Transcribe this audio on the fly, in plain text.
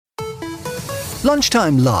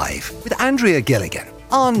Lunchtime Live with Andrea Gilligan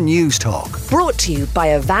on News Talk. Brought to you by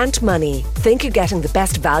Avant Money. Think you're getting the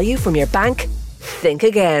best value from your bank? Think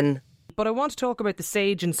again. But I want to talk about the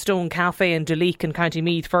Sage and Stone Cafe in Duleek in County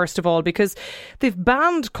Meath first of all, because they've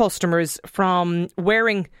banned customers from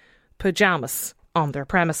wearing pyjamas on their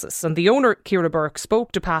premises. And the owner, Ciara Burke,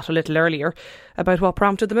 spoke to Pat a little earlier about what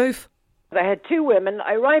prompted the move. I had two women.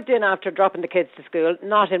 I arrived in after dropping the kids to school,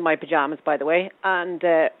 not in my pyjamas, by the way, and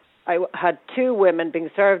I had two women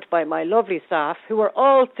being served by my lovely staff who were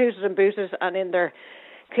all suited and booted and in their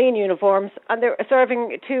clean uniforms, and they were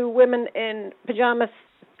serving two women in pyjamas,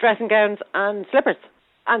 dressing gowns and slippers.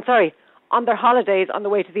 And on their holidays on the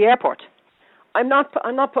way to the airport. I'm not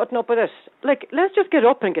putting up with it. Like, let's just get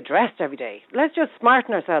up and get dressed every day. Let's just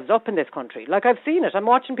smarten ourselves up in this country. Like, I've seen it. I'm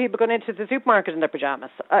watching people going into the supermarket in their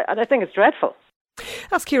pyjamas, and I think it's dreadful.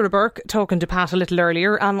 That's Ciara Burke talking to Pat a little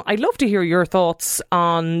earlier, and I'd love to hear your thoughts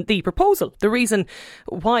on the proposal, the reason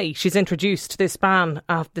why she's introduced this ban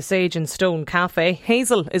at the Sage and Stone Cafe.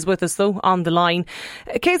 Hazel is with us though on the line.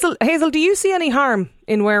 Hazel, do you see any harm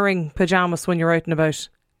in wearing pyjamas when you're out and about?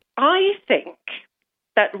 I think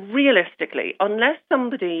that realistically, unless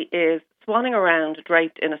somebody is swanning around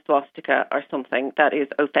draped in a swastika or something that is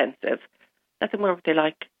offensive, let them wear what they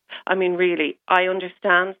like. I mean, really, I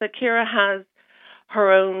understand that Ciara has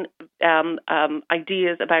her own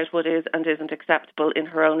ideas about what is and isn't acceptable in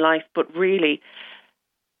her own life, but really,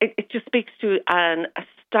 it just speaks to a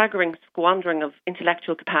staggering squandering of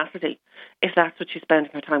intellectual capacity if that's what she's spending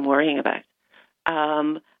her time worrying about.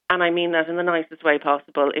 And I mean that in the nicest way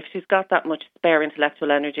possible. If she's got that much spare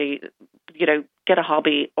intellectual energy, get a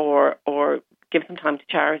hobby or give some time to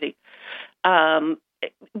charity.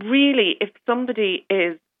 Really, if somebody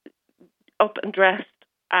is up and dressed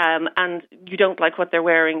and you don't like what they're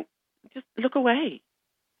wearing, just look away.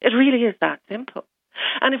 It really is that simple.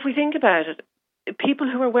 And if we think about it, people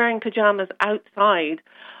who are wearing pyjamas outside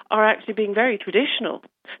are actually being very traditional,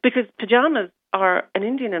 because pyjamas are an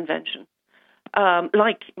Indian invention.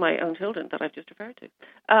 Like my own children that I've just referred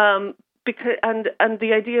to. Because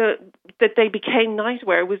the idea that they became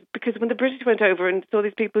nightwear was because when the British went over and saw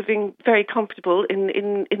these people being very comfortable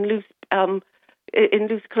in loose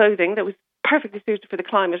clothing that was perfectly suited for the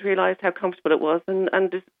climate, realised how comfortable it was and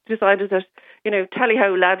decided that,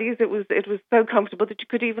 tally-ho, laddies, it was so comfortable that you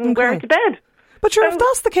could even wear it to bed. But sure, if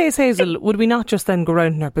that's the case, Hazel, would we not just then go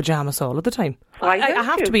around in our pyjamas all of the time? I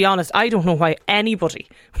have to be honest, I don't know why anybody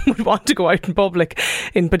would want to go out in public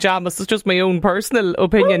in pyjamas. It's just my own personal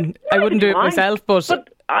opinion. Well, I wouldn't do it myself, but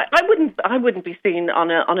I wouldn't be seen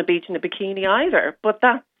on a beach in a bikini either. But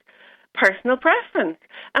that's personal preference.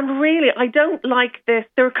 And really, I don't like this.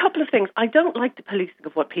 There are a couple of things. I don't like the policing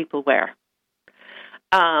of what people wear.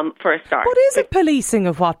 For a start. What is it policing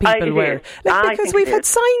of what people wear? Because we've had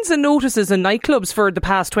signs and notices in nightclubs for the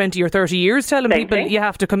past 20 or 30 years telling people you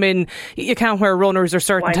have to come in, you can't wear runners or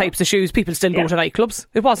certain types of shoes. People still go to nightclubs.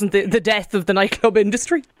 It wasn't the death of the nightclub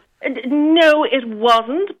industry. No, it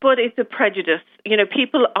wasn't, but it's a prejudice.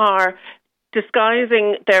 People are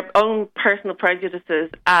disguising their own personal prejudices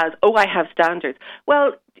as, I have standards.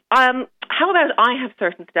 Well, how about I have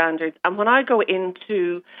certain standards, and when I go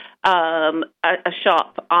into a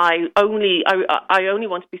shop, I only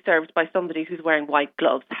want to be served by somebody who's wearing white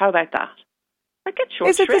gloves. How about that? I get short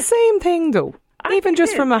Is it the same thing though? Even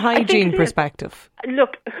just from a hygiene perspective?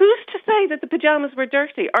 Look, who's to say that the pyjamas were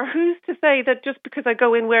dirty, or who's to say that just because I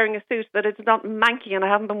go in wearing a suit that it's not manky and I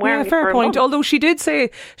haven't been wearing it for a month? Fair point. Although she did say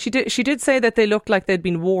that they looked like they'd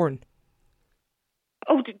been worn.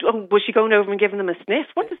 Was she going over and giving them a sniff?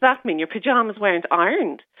 What does that mean? Your pyjamas weren't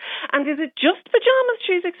ironed, and is it just pyjamas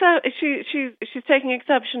she's taking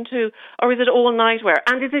exception to, or is it all nightwear?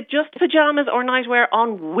 And is it just pyjamas or nightwear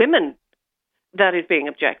on women that is being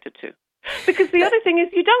objected to? Because the other thing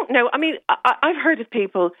is, you don't know. I mean, I've heard of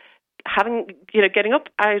people getting up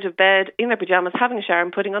out of bed in their pyjamas, having a shower,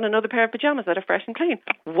 and putting on another pair of pyjamas that are fresh and clean.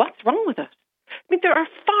 What's wrong with it? I mean, there are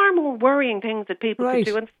far more worrying things that people could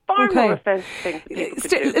do and far more offensive things that people could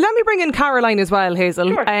do. Let me bring in Caroline as well, Hazel.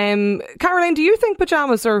 Sure. Caroline, do you think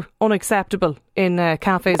pyjamas are unacceptable in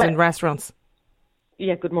cafes and restaurants?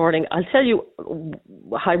 Yeah, good morning. I'll tell you,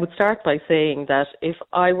 I would start by saying that if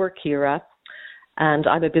I were Ciara, and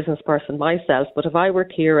I'm a business person myself, but if I were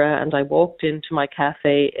Ciara and I walked into my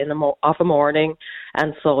cafe of a morning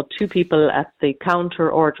and saw two people at the counter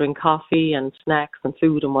ordering coffee and snacks and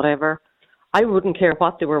food and whatever, I wouldn't care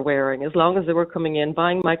what they were wearing as long as they were coming in,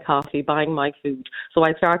 buying my coffee, buying my food. So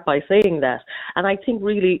I start by saying that. And I think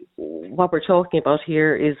really what we're talking about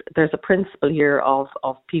here is there's a principle here of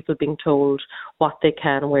people being told what they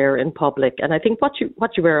can wear in public. And I think what you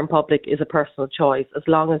wear in public is a personal choice as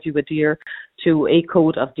long as you adhere to a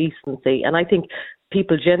code of decency. And I think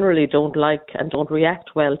people generally don't like and don't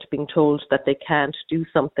react well to being told that they can't do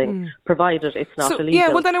something, provided it's not illegal. Yeah,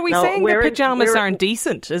 well then are we saying that pyjamas aren't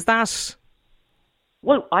decent? Is that...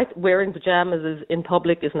 Well, wearing pajamas in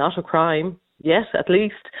public is not a crime, yet at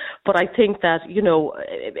least. But I think that,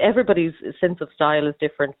 everybody's sense of style is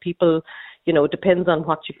different. People, it depends on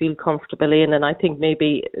what you feel comfortable in. And I think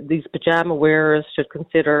maybe these pajama wearers should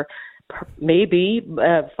consider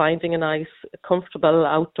finding a nice, comfortable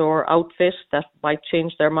outdoor outfit that might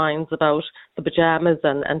change their minds about the pajamas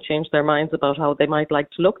and change their minds about how they might like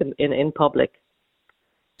to look in public.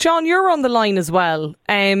 John, you're on the line as well.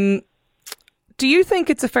 Do you think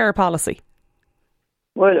it's a fair policy?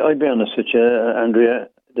 Well, I'll be honest with you, Andrea.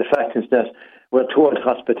 The fact is that we're told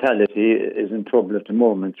hospitality is in trouble at the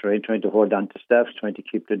moment, right? Trying to hold on to staff, trying to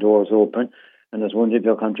keep the doors open. And as one of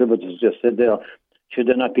your contributors just said there, should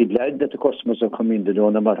they not be glad that the customers are coming in the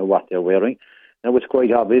door no matter what they're wearing? Now, it's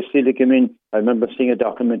quite obvious. I remember seeing a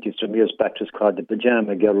documentary some years back. It was called The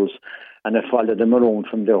Pajama Girls, and I followed them around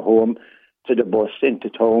from their home to the bus, into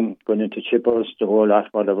town, going into Chippers, the whole lot,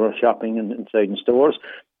 whatever, shopping and inside in stores.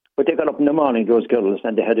 But they got up in the morning, those girls,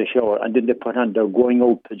 and they had a shower, and then they put on their going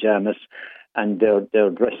out pajamas and their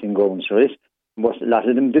dressing gowns, right? A lot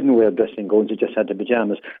of them didn't wear dressing gowns, they just had the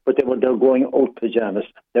pajamas, but they were their going out pajamas.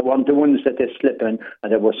 They weren't the ones that they slip in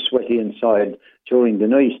and they were sweaty inside during the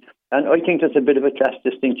night. And I think there's a bit of a class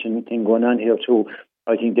distinction thing going on here too.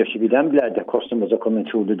 I think they should be damn glad that customers are coming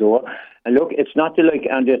through the door. And look, it's not like,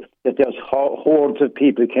 Andy, that there's hordes of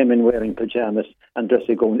people came in wearing pajamas and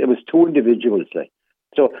dressing gowns. It was two individuals, like.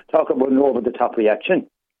 So talk about an over-the-top reaction.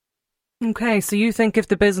 Okay, so you think if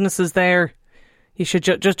the business is there, you should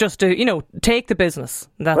just do, take the business.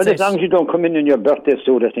 That's well, as long as you don't come in your birthday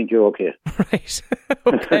suit, I think you're okay. Right.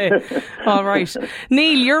 Okay. All right.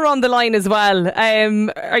 Neil, you're on the line as well.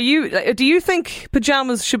 Do you think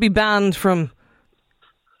pyjamas should be banned from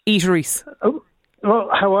eateries? Oh, well,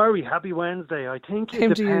 how are we? Happy Wednesday. I think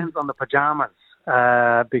it depends on the pyjamas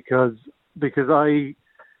because I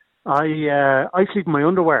sleep in my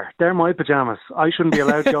underwear. They're my pyjamas. I shouldn't be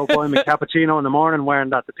allowed to go buy me cappuccino in the morning wearing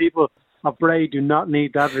that. The people of Bray do not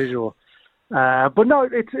need that visual. But no,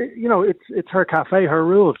 it's her cafe, her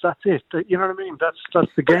rules. That's it. You know what I mean? That's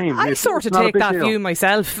the game. I sort of take that view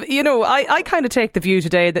myself. I kind of take the view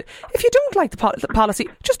today that if you don't like the policy,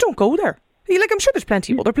 just don't go there. I'm sure there's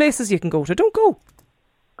plenty of other places you can go to. Don't go.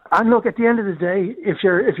 And look, at the end of the day, if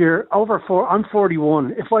you're over I'm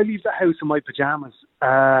 41. If I leave the house in my pajamas,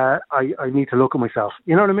 I need to look at myself.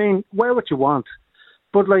 You know what I mean? Wear what you want,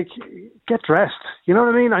 but get dressed. You know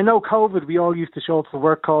what I mean? I know COVID, we all used to show up for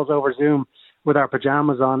work calls over Zoom with our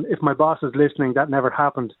pajamas on. If my boss is listening, that never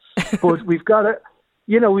happened. But we've got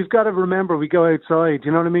to remember we go outside.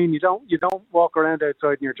 You know what I mean? You don't walk around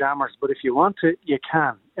outside in your jammers, but if you want to, you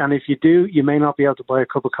can. And if you do, you may not be able to buy a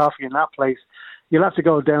cup of coffee in that place. You'll have to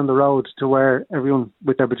go down the road to where everyone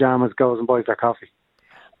with their pajamas goes and buys their coffee.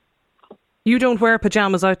 You don't wear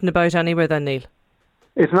pajamas out and about anywhere then, Neil?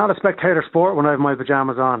 It's not a spectator sport when I have my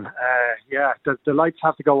pajamas on. The lights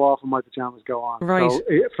have to go off and my pajamas go on. Right. So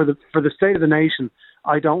for the state of the nation,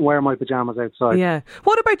 I don't wear my pajamas outside. Yeah.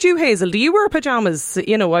 What about you, Hazel? Do you wear pajamas, out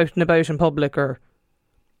and about in public, or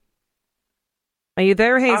are you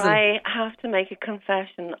there, Hazel? I have to make a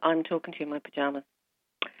confession. I'm talking to you in my pajamas.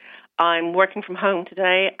 I'm working from home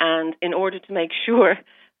today, and in order to make sure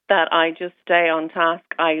that I just stay on task,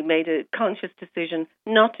 I made a conscious decision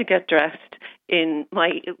not to get dressed in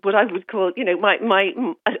my, what I would call,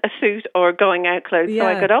 a suit or going out clothes. Yeah. So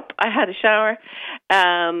I got up, I had a shower,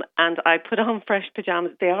 and I put on fresh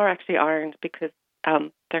pajamas. They are actually ironed because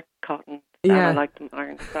they're cotton. Yeah. I like them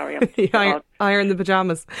ironed. Sorry, I'm iron the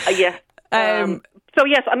pajamas. Yeah. So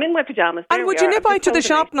yes, I'm in my pajamas. And would you nip out to the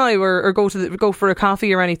shop now, or go for a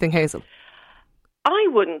coffee or anything, Hazel? I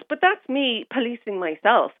wouldn't, but that's me policing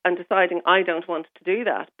myself and deciding I don't want to do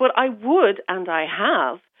that. But I would, and I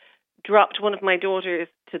have, dropped one of my daughters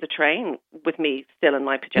to the train with me still in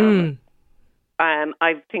my pajamas.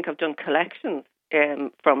 I think I've done collections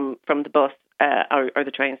from the bus or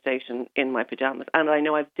the train station in my pajamas, and I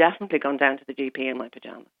know I've definitely gone down to the GP in my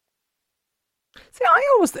pajamas. See,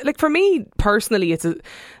 I always, for me personally, is it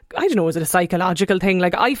a psychological thing?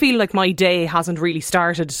 I feel like my day hasn't really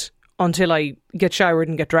started until I get showered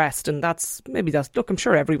and get dressed. And look, I'm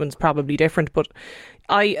sure everyone's probably different, but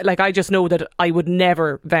I just know that I would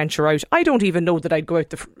never venture out. I don't even know that I'd go out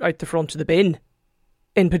the front of the bin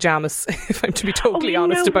in pyjamas, if I'm to be totally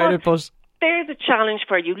honest about it. But there's a challenge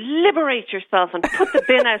for you. Liberate yourself and put the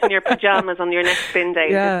bin out in your pyjamas on your next bin day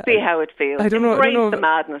and see how it feels. I don't know. The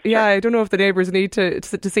madness. Yeah, I don't know if the neighbours need to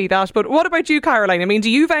see that. But what about you, Caroline? I mean, do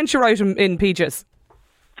you venture out in PJs?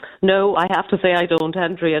 No, I have to say I don't,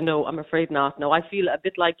 Andrea. No, I'm afraid not. No, I feel a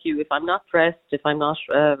bit like you. If I'm not dressed, if I'm not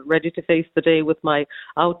ready to face the day with my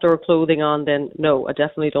outdoor clothing on, then no, I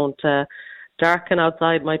definitely don't darken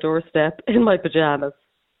outside my doorstep in my pyjamas.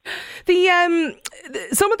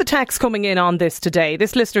 Some of the texts coming in on this today.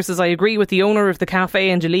 This listener says, I agree with the owner of the cafe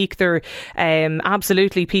in Duleek. There,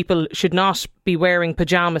 absolutely, people should not be wearing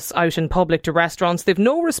pyjamas out in public to restaurants. They've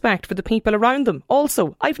no respect for the people around them.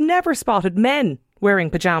 Also, I've never spotted men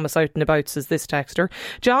wearing pyjamas out and about, says this texter.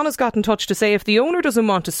 John has got in touch to say if the owner doesn't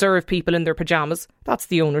want to serve people in their pyjamas, that's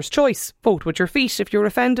the owner's choice. Vote with your feet. If you're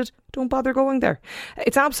offended, don't bother going there.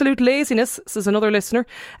 It's absolute laziness, says another listener.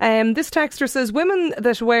 This texter says women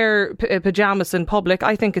that wear pyjamas in public,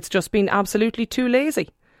 I think it's just been absolutely too lazy.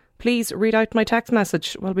 Please read out my text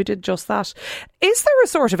message. Well, we did just that. Is there a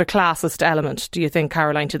sort of a classist element, do you think,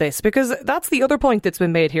 Caroline, to this? Because that's the other point that's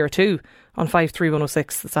been made here too on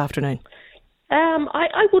 53106 this afternoon.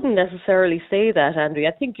 I wouldn't necessarily say that, Andrea.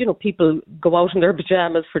 I think, people go out in their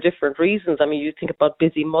pyjamas for different reasons. I mean, you think about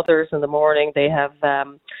busy mothers in the morning. They have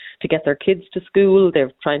to get their kids to school.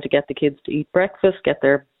 They're trying to get the kids to eat breakfast, get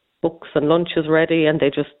their books and lunches ready, and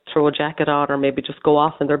they just throw a jacket on or maybe just go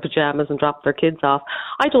off in their pyjamas and drop their kids off.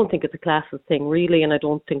 I don't think it's a classist thing, really, and I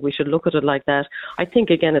don't think we should look at it like that. I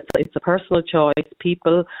think, again, it's a personal choice.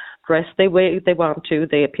 People dress the way they want to.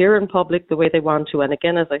 They appear in public the way they want to. And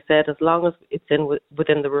again, as I said, as long as it's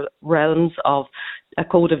within the realms of a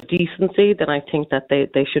code of decency, then I think that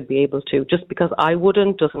they should be able to. Just because I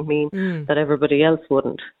wouldn't doesn't mean that everybody else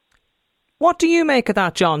wouldn't. What do you make of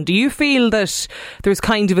that, John? Do you feel that there's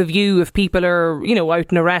kind of a view if people are,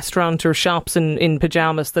 out in a restaurant or shops in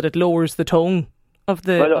pyjamas that it lowers the tone of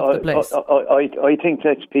the place? I think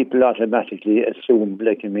that people automatically assume,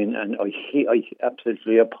 and I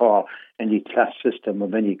absolutely abhor any class system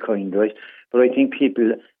of any kind, right? But I think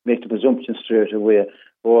people make the presumption straight away,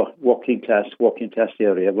 working class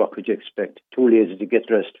area, what could you expect? Too lazy to get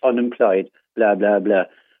dressed, unemployed, blah, blah, blah,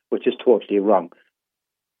 which is totally wrong.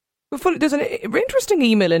 There's an interesting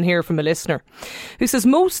email in here from a listener who says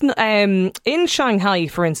in Shanghai,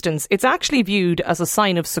 for instance, it's actually viewed as a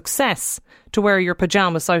sign of success to wear your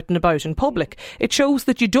pyjamas out and about in public. It shows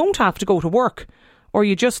that you don't have to go to work, or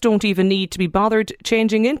you just don't even need to be bothered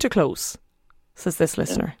changing into clothes, says this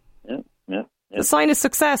listener. Yeah. The sign of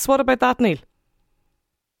success. What about that, Neil?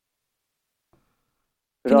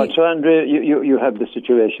 So, Andrea, you have the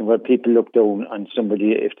situation where people look down on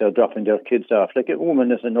somebody if they're dropping their kids off. Like a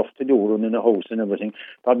woman has enough to do, running a house and everything.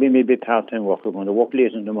 Probably maybe part-time worker, going to work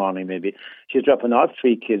late in the morning maybe. She's dropping off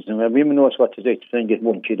 3 kids, and everyone knows what to do to try and get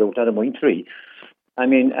 1 kid out of mind 3. I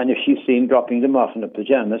mean, and if she's seen dropping them off in the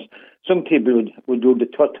pyjamas, some people would do the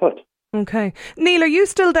tut-tut. Okay. Neil, are you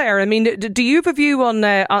still there? I mean, do you have a view on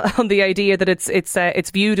the idea that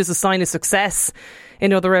it's viewed as a sign of success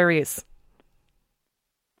in other areas?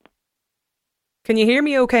 Can you hear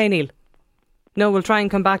me okay, Neil? No, we'll try and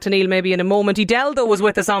come back to Neil maybe in a moment. Edel, though, was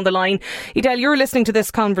with us on the line. Edel, you're listening to this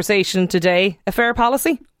conversation today. A fair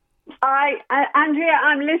policy? Andrea,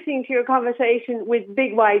 I'm listening to your conversation with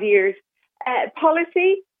big wide ears.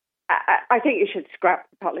 Policy, I think you should scrap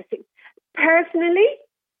the policy. Personally,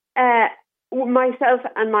 myself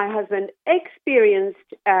and my husband experienced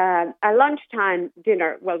a lunchtime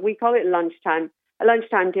dinner. Well, we call it lunchtime, a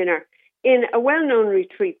lunchtime dinner in a well-known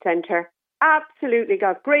retreat centre. Absolutely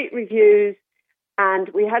got great reviews, and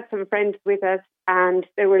we had some friends with us, and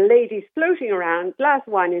there were ladies floating around, glass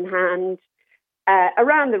of wine in hand,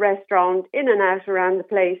 around the restaurant, in and out around the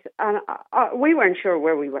place, and we weren't sure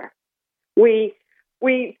where we were. We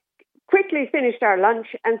quickly finished our lunch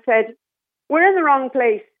and said, we're in the wrong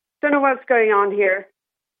place, don't know what's going on here,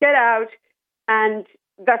 get out, and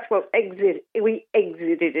that's what we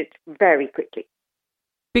exited it very quickly.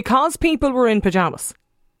 Because people were in pyjamas?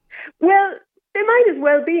 Well, they might as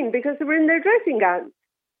well been, because they were in their dressing gowns.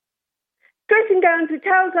 Dressing gowns with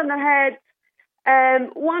towels on their heads,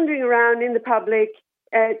 wandering around in the public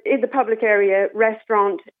area,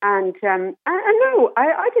 restaurant, and no,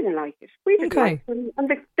 I didn't like it. We didn't like it. And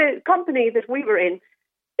the company that we were in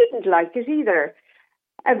didn't like it either.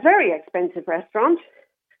 A very expensive restaurant.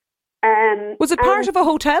 Was it part of a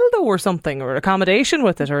hotel, though, or something, or accommodation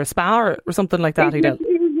with it, or a spa, or something like that, Edel?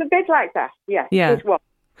 It was a bit like that, yeah. It was.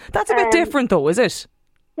 That's a bit different though, is it?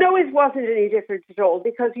 No, it wasn't any different at all,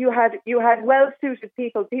 because you had well-suited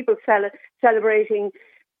people celebrating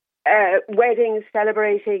weddings,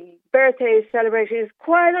 celebrating birthdays, celebrating.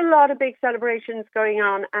 Quite a lot of big celebrations going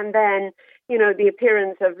on, and then, you know, the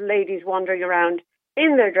appearance of ladies wandering around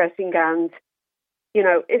in their dressing gowns. You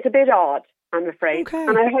know, it's a bit odd, I'm afraid. Okay.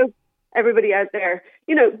 And I hope everybody out there,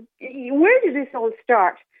 you know, where did this all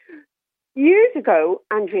start? Years ago,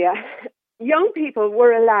 Andrea, young people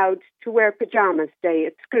were allowed to wear pyjamas day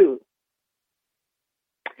at school.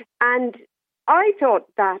 And I thought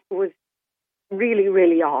that was really,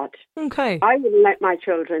 really odd. Okay. I wouldn't let my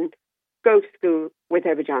children go to school with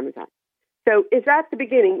their pyjamas on. So is that the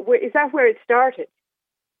beginning? Is that where it started?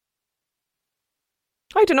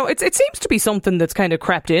 I don't know. It seems to be something that's kind of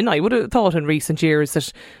crept in. I would have thought in recent years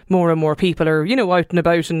that more and more people are, you know, out and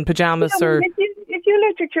about in pyjamas. If you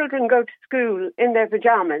let your children go to school in their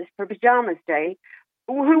pyjamas for pyjamas day,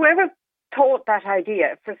 whoever thought that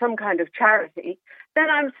idea for some kind of charity, then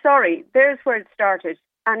I'm sorry, there's where it started,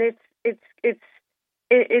 and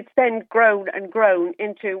it's then grown and grown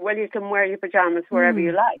into, well, you can wear your pyjamas wherever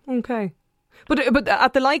you like. Okay. But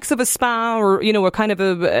at the likes of a spa, or, you know, a kind of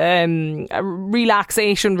a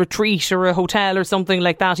relaxation retreat or a hotel or something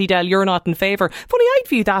like that, Edel, you're not in favour. Funny,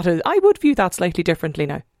 I would view that slightly differently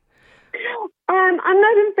now. I'm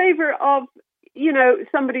not in favour of, you know,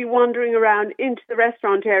 somebody wandering around into the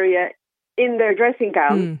restaurant area in their dressing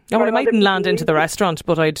gown. Well, I mightn't land into the restaurant,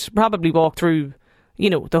 but I'd probably walk through, you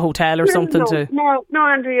know, the hotel or something. No,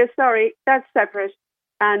 Andrea, sorry, that's separate.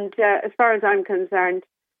 And as far as I'm concerned,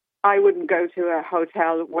 I wouldn't go to a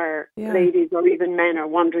hotel where ladies or even men are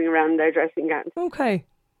wandering around in their dressing gowns. Okay.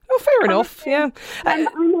 Oh, fair enough, yeah.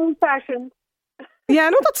 I'm old-fashioned. Yeah,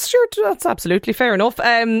 no, that's absolutely fair enough.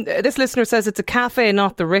 This listener says it's a cafe,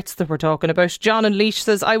 not the Ritz that we're talking about. John in Laois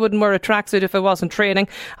says, I wouldn't wear a tracksuit if I wasn't training.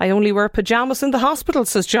 I only wear pyjamas in the hospital,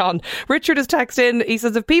 says John. Richard has texted in. He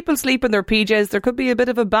says, if people sleep in their PJs, there could be a bit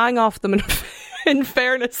of a bang off them. In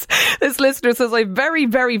fairness, this listener says, I very,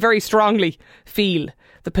 very, very strongly feel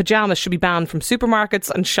the pyjamas should be banned from supermarkets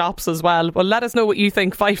and shops as well. Well, let us know what you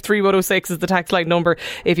think. 53106 is the text line number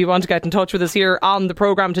if you want to get in touch with us here on the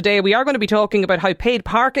programme today. We are going to be talking about how paid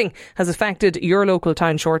parking has affected your local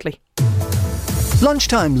town shortly.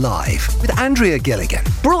 Lunchtime Live with Andrea Gilligan.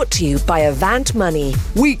 Brought to you by Avant Money.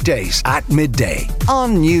 Weekdays at midday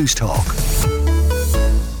on News Talk.